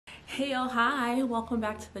Hey, oh, hi, welcome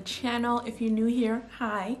back to the channel. If you're new here,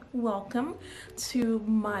 hi, welcome to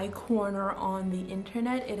my corner on the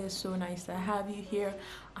internet. It is so nice to have you here.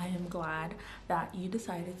 I am glad that you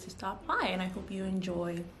decided to stop by, and I hope you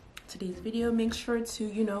enjoy today's video. Make sure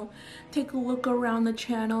to, take a look around the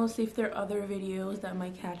channel, see if there are other videos that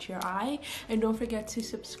might catch your eye, and don't forget to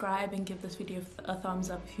subscribe and give this video a thumbs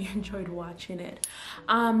up if you enjoyed watching it.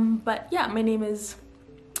 But yeah, my name is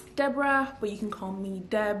Deborah, but you can call me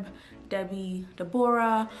Deb, Debbie,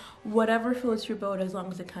 Deborah, whatever floats your boat, as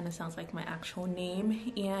long as it kind of sounds like my actual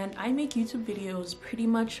name. And I make YouTube videos pretty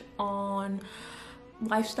much on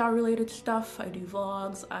lifestyle related stuff. I do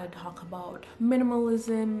vlogs, I talk about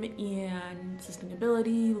minimalism and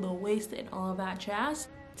sustainability, low waste, and all of that jazz.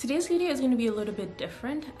 Today's video is going to be a little bit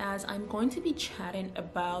different, as I'm going to be chatting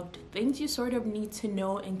about things you sort of need to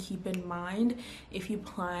know and keep in mind if you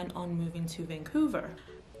plan on moving to Vancouver.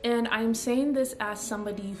 And I'm saying this as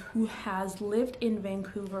somebody who has lived in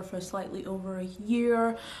Vancouver for slightly over a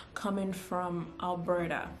year, coming from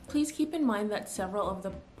Alberta. Please keep in mind that several of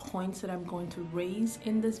the points that I'm going to raise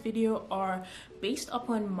in this video are based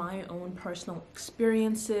upon my own personal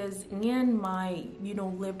experiences and my,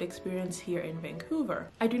 lived experience here in Vancouver.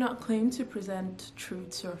 I do not claim to present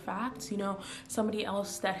truths or facts. Somebody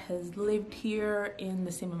else that has lived here in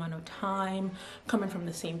the same amount of time, coming from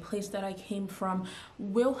the same place that I came from,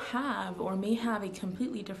 will have or may have a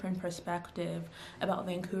completely different perspective about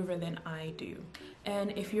Vancouver than I do.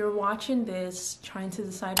 And if you're watching this trying to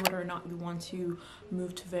decide whether or not you want to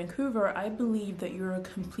move to Vancouver, I believe that you're a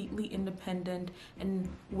completely independent and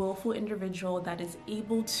willful individual that is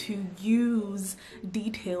able to use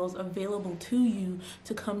details available to you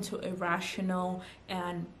to come to a rational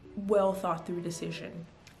and well thought through decision.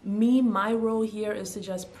 My role here is to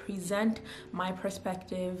just present my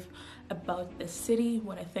perspective about the city,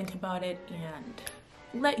 what I think about it,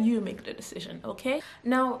 and let you make the decision, okay?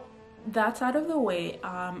 Now, that's out of the way.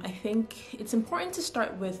 I think it's important to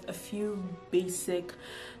start with a few basic,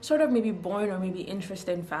 sort of maybe boring or maybe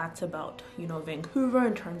interesting facts about, Vancouver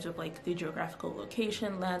in terms of like the geographical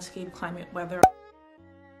location, landscape, climate, weather.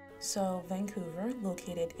 So Vancouver,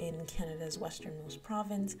 located in Canada's westernmost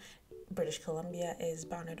province, British Columbia, is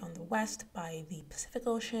bounded on the west by the Pacific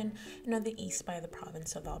Ocean and on the east by the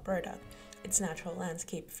province of Alberta. Its natural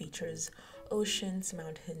landscape features oceans,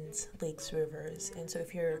 mountains, lakes, rivers, and so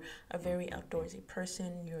if you're a very outdoorsy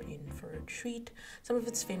person, you're in for a treat. Some of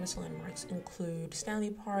its famous landmarks include Stanley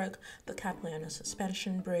Park, the Capilano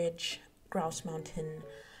Suspension Bridge, Grouse Mountain,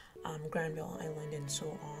 Granville Island, and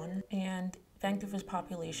so on. And Vancouver's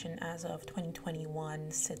population as of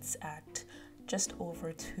 2021 sits at just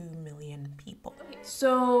over 2 million people.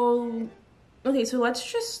 Okay, so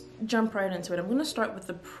let's just jump right into it. I'm going to start with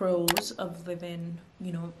the pros of living,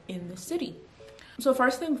 in the city. So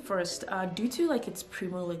first thing first, due to its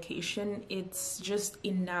primo location, it's just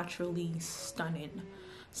a naturally stunning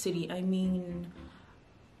city. I mean,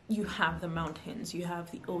 you have the mountains, you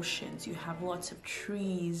have the oceans, you have lots of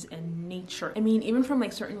trees and nature. I mean, even from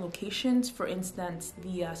certain locations, for instance,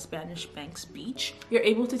 the Spanish Banks beach, you're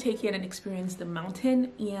able to take in and experience the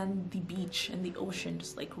mountain and the beach and the ocean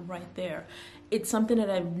just right there. It's something that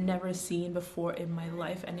I've never seen before in my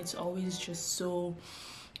life, and it's always just so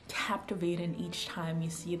captivating each time you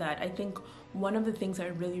see that. I think one of the things I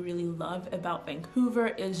really, really love about Vancouver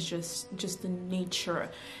is just the nature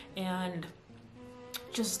and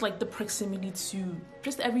just the proximity to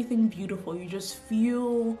just everything beautiful. You just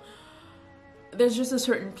feel there's just a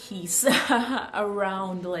certain peace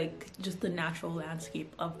around just the natural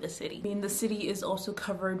landscape of the city. I mean, the city is also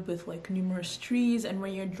covered with numerous trees, and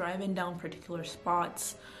when you're driving down particular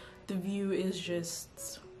spots, the view is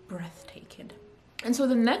just breathtaking. And so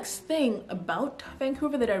the next thing about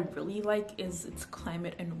Vancouver that I really like is its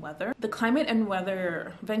climate and weather.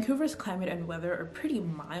 Vancouver's climate and weather are pretty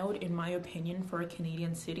mild in my opinion for a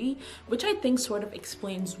Canadian city, which I think sort of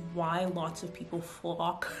explains why lots of people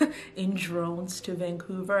flock in droves to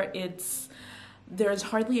Vancouver. There's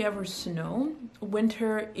hardly ever snow.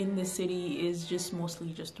 Winter in the city is just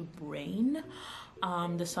mostly just rain.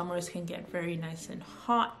 The summers can get very nice and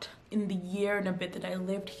hot. In the year and a bit that I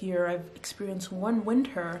lived here, I've experienced one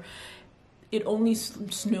winter. It only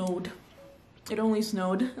snowed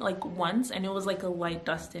once, and it was a light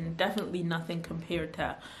dusting. Definitely nothing compared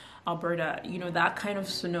to Alberta. That kind of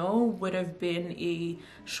snow would have been a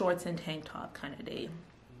shorts and tank top kind of day.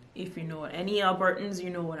 If you know any Albertans, you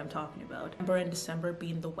know what I'm talking about. November and December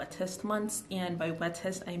being the wettest months, and by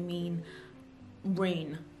wettest I mean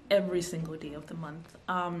rain every single day of the month.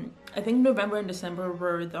 I think November and December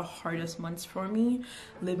were the hardest months for me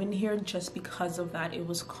living here, just because of that. It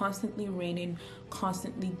was constantly raining,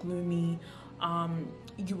 constantly gloomy.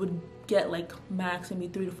 You would get like max maybe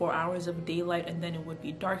 3 to 4 hours of daylight, and then it would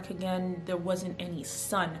be dark again. There wasn't any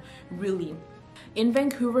sun really. In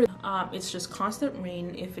Vancouver, it's just constant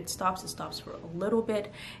rain. If it stops for a little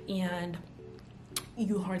bit, and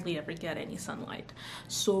you hardly ever get any sunlight.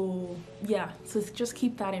 So yeah, so just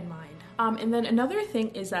keep that in mind. And then another thing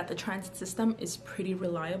is that the transit system is pretty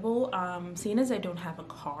reliable. Seeing as I don't have a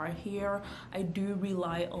car here, I do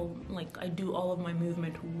rely on, like, I do all of my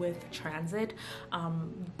movement with transit.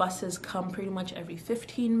 Buses come pretty much every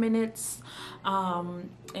 15 minutes,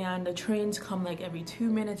 and the trains come like every 2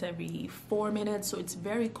 minutes, every 4 minutes, so it's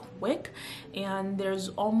very quick, and there's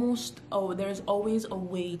always a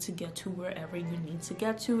way to get to wherever you need to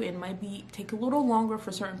get to. It might take a little longer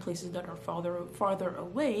for certain places that are farther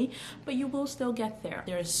away, but you will still get there.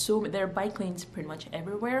 There are bike lanes pretty much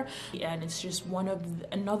everywhere, and it's just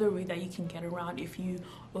another way that you can get around. If you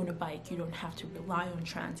own a bike, you don't have to rely on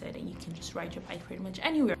transit, and you can just ride your bike pretty much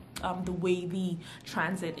anywhere. The way the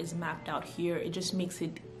transit is mapped out here, it just makes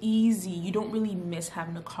it easy. You don't really miss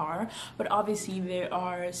having a car, but obviously there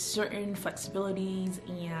are certain flexibilities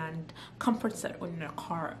and comforts that owning a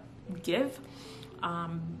car give,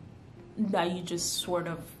 that you just sort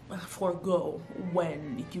of forego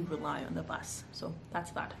when you rely on the bus. So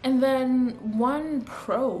that's that. And then one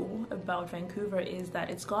pro about Vancouver is that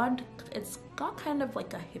it's got kind of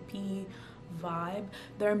like a hippie vibe.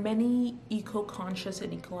 There are many eco-conscious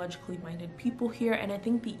and ecologically minded people here, and I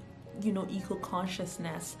think the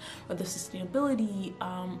eco-consciousness or the sustainability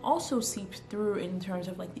also seeps through in terms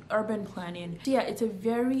of like the urban planning. So yeah, it's a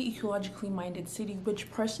very ecologically minded city, which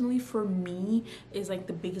personally for me is like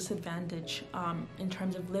the biggest advantage in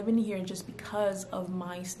terms of living here, just because of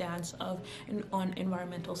my stance on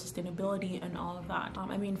environmental sustainability and all of that.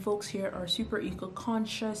 I mean, folks here are super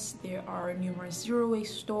eco-conscious. There are numerous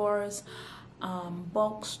zero-waste stores,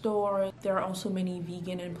 bulk stores. There are also many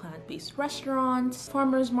vegan and plant-based restaurants,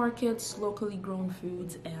 farmers markets, locally grown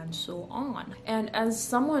foods, and so on. And as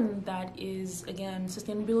someone that is, again,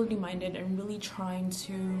 sustainability minded and really trying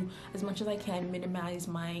to, as much as I can, minimize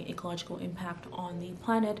my ecological impact on the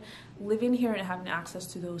planet, living here and having access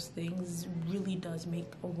to those things really does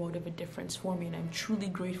make a world of a difference for me, and I'm truly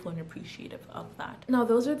grateful and appreciative of that. Now,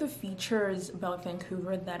 those are the features about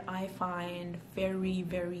Vancouver that I find very,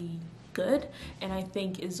 very good, and I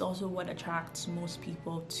think is also what attracts most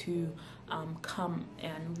people to come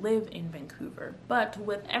and live in Vancouver. But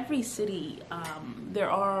with every city,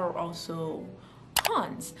 there are also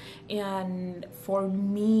cons, and for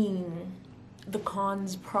me, the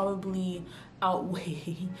cons probably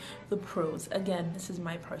outweigh the pros. Again, this is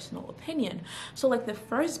my personal opinion. So like the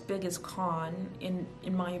first biggest con, in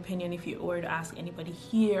my opinion, if you were to ask anybody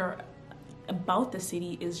here about the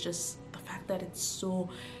city, is just the fact that it's so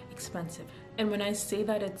expensive. And when I say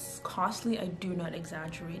that it's costly, I do not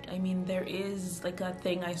exaggerate. I mean, there is like a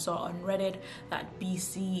thing I saw on Reddit that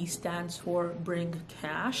BC stands for bring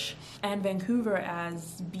cash, and Vancouver,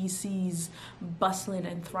 as BC's bustling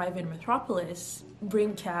and thriving metropolis,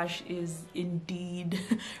 bring cash is indeed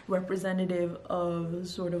representative of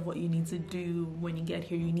sort of what you need to do when you get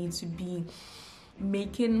here. You need to be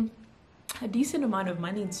making a decent amount of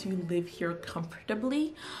money to live here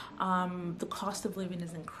comfortably. The cost of living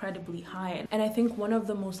is incredibly high, and I think one of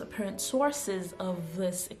the most apparent sources of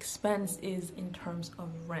this expense is in terms of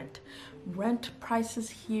rent. Rent prices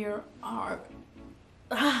here are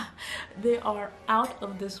they are out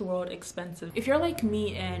of this world expensive. If you're like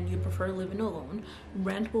me and you prefer living alone,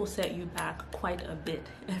 rent will set you back quite a bit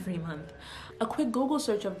every month. A quick Google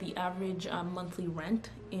search of the average monthly rent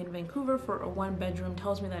in Vancouver for a 1-bedroom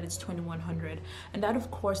tells me that it's $2,100, and that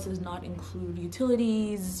of course does not include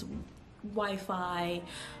utilities, Wi-Fi.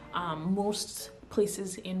 Most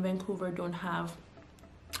places in Vancouver don't have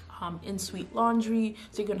in-suite laundry,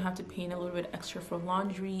 so you're gonna have to pay in a little bit extra for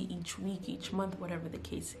laundry each week, each month, whatever the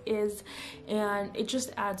case is, and it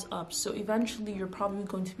just adds up. So eventually you're probably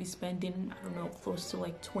going to be spending, I don't know, close to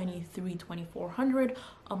like $2,400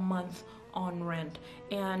 a month on rent,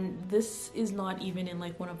 and this is not even in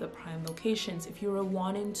like one of the prime locations. If you were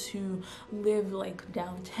wanting to live like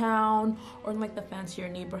downtown or in like the fancier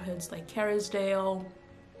neighborhoods like Kerrisdale,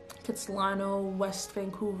 Kitsilano, West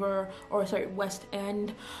Vancouver, or sorry, West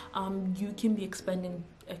End, you can be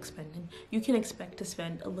you can expect to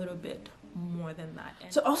spend a little bit more than that.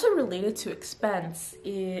 So also related to expense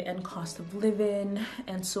and cost of living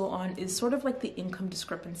and so on is sort of like the income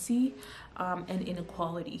discrepancy and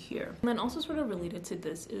inequality here. And then also sort of related to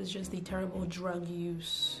this is just the terrible drug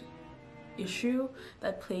use issue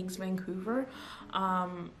that plagues Vancouver. I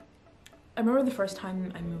remember the first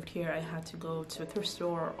time I moved here, I had to go to a thrift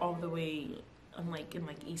store all the way in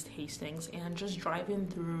East Hastings, and just driving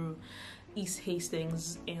through East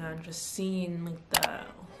Hastings and just seeing like the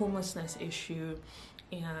homelessness issue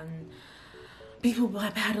and people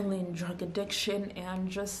battling drug addiction and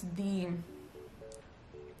just the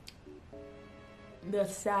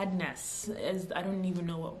sadness, is I don't even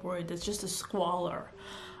know what word, it's just a squalor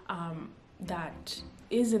that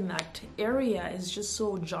is in that area is just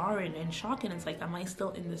so jarring and shocking. It's like, am I still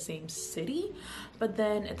in the same city? But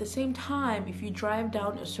then at the same time, if you drive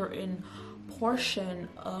down a certain portion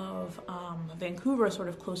of Vancouver, sort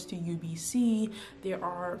of close to UBC, there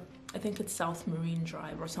are, I think it's South Marine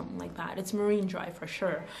Drive or something like that. It's Marine Drive for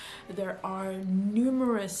sure. There are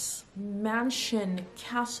numerous mansion,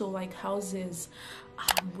 castle-like houses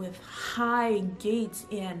with high gates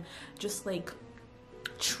and just like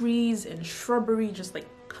trees and shrubbery just like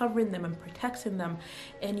covering them and protecting them,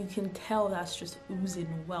 and you can tell that's just oozing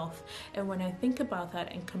wealth. And when I think about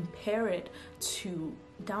that and compare it to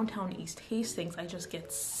downtown East Hastings, I just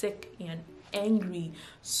get sick and angry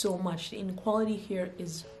so much. The inequality here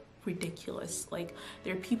is ridiculous. Like,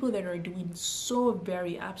 there are people that are doing so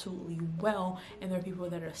very absolutely well, and there are people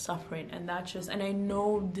that are suffering, and that's just, and I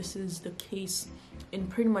know this is the case in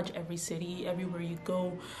pretty much every city, everywhere you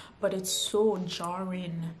go, but it's so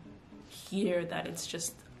jarring here that it's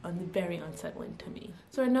just very unsettling to me.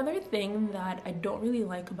 So another thing that I don't really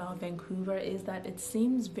like about Vancouver is that it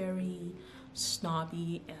seems very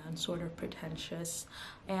snobby and sort of pretentious,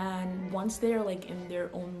 and once they're like in their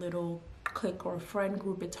own little clique or friend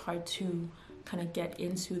group, it's hard to kind of get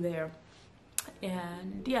into there.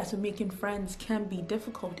 And yeah, so making friends can be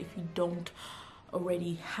difficult if you don't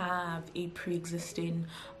already have a pre-existing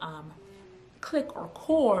clique or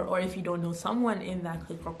core, or if you don't know someone in that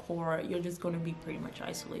clique or core, you're just going to be pretty much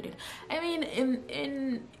isolated. I mean,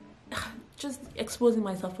 in just exposing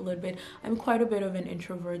myself a little bit, I'm quite a bit of an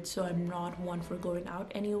introvert, so I'm not one for going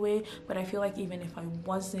out anyway, but I feel like even if I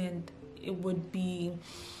wasn't, it would be,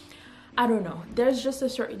 I don't know, there's just a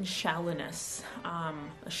certain shallowness,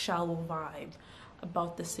 a shallow vibe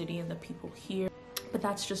about the city and the people here. But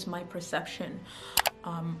that's just my perception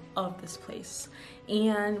of this place.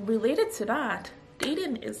 And related to that,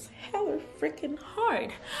 dating is hella freaking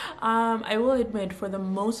hard. I will admit, for the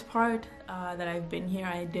most part that I've been here,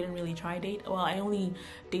 I didn't really try date. Well, I only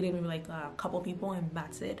dated maybe like a couple people, and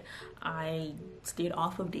that's it. I stayed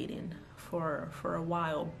off of dating for a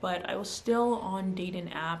while, but I was still on dating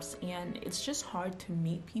apps, and it's just hard to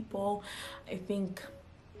meet people. I think,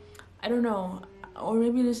 I don't know, or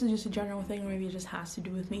maybe this is just a general thing, or maybe it just has to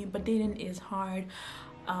do with me, but dating is hard.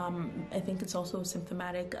 I think it's also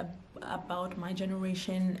symptomatic about my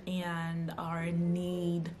generation and our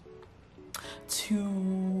need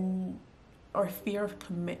to, or fear of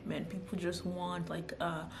commitment. People just want like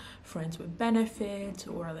friends with benefits,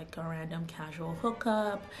 or like a random casual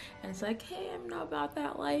hookup, and it's like, hey, I'm not about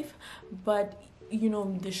that life. But you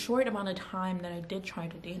know, the short amount of time that I did try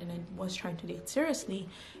to date, and I was trying to date seriously,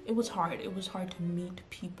 it was hard. It was hard to meet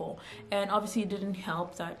people. And obviously it didn't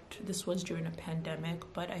help that this was during a pandemic,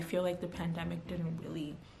 but I feel like the pandemic didn't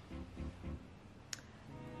really,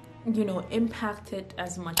 you know, impact it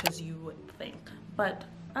as much as you would think. But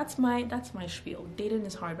that's my spiel. Dating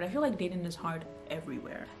is hard, but I feel like dating is hard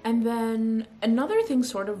everywhere. And then another thing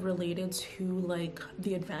sort of related to like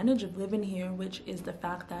the advantage of living here, which is the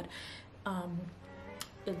fact that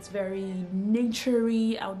it's very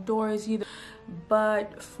naturey, outdoorsy.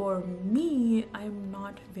 But for me, I'm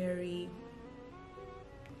not very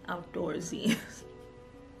outdoorsy.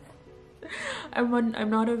 I'm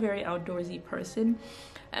not a very outdoorsy person.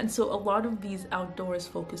 And so a lot of these outdoors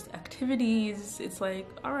focused activities, it's like,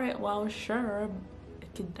 all right, well, sure,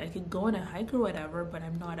 I could go on a hike or whatever, but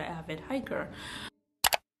I'm not an avid hiker.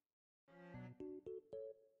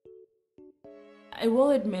 I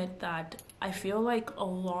will admit that I feel like a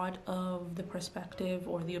lot of the perspective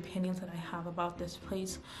or the opinions that I have about this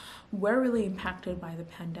place were really impacted by the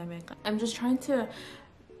pandemic. I'm just trying to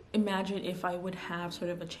imagine if I would have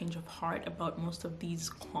sort of a change of heart about most of these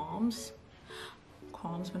qualms,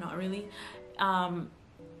 but not really.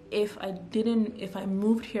 If I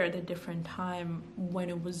moved here at a different time when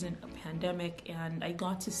it wasn't a pandemic and I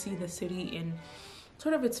got to see the city in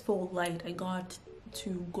sort of its full light, I got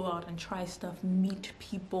to go out and try stuff, meet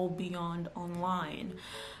people beyond online,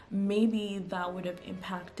 maybe that would have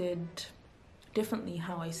impacted differently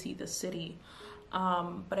how I see the city.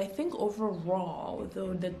 But I think overall,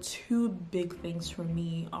 though, the two big things for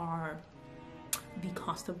me are the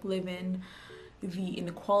cost of living, the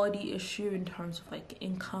inequality issue in terms of like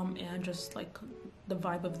income, and just like the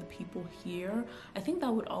vibe of the people here. I think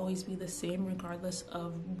that would always be the same regardless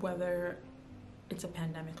of whether it's a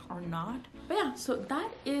pandemic or not. But yeah, so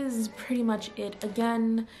that is pretty much it.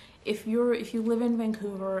 Again, if you live in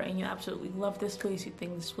Vancouver and you absolutely love this place, you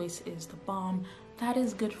think this place is the bomb, that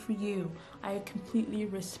is good for you. I completely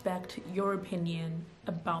respect your opinion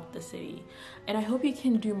about the city, and I hope you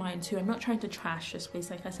can do mine too. I'm not trying to trash this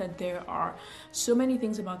place. Like I said, there are so many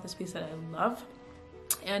things about this place that I love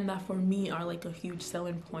and that for me are like a huge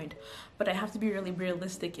selling point, but I have to be really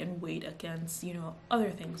realistic and weigh against, you know,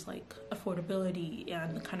 other things like affordability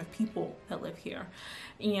and the kind of people that live here.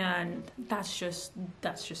 And that's just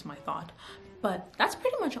my thought. But that's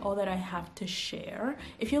pretty much all that I have to share.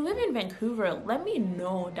 If you live in Vancouver, let me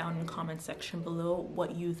know down in the comment section below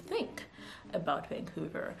what you think about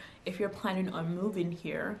Vancouver. If you're planning on moving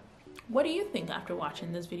here, what do you think after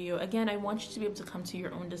watching this video? Again, I want you to be able to come to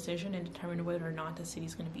your own decision and determine whether or not the city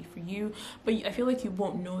is going to be for you. But I feel like you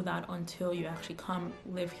won't know that until you actually come,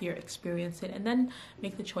 live here, experience it, and then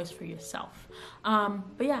make the choice for yourself.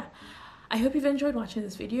 But yeah, I hope you've enjoyed watching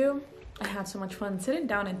this video. I had so much fun sitting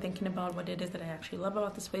down and thinking about what it is that I actually love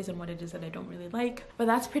about this place and what it is that I don't really like. But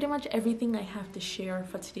that's pretty much everything I have to share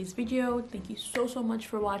for today's video. Thank you so much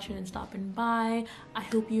for watching and stopping by. I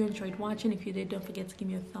hope you enjoyed watching. If you did, don't forget to give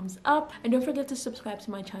me a thumbs up. And don't forget to subscribe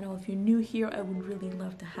to my channel if you're new here. I would really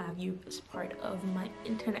love to have you as part of my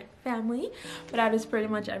internet family. But that is pretty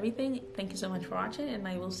much everything. Thank you so much for watching, and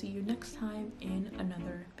I will see you next time in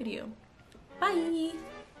another video. Bye!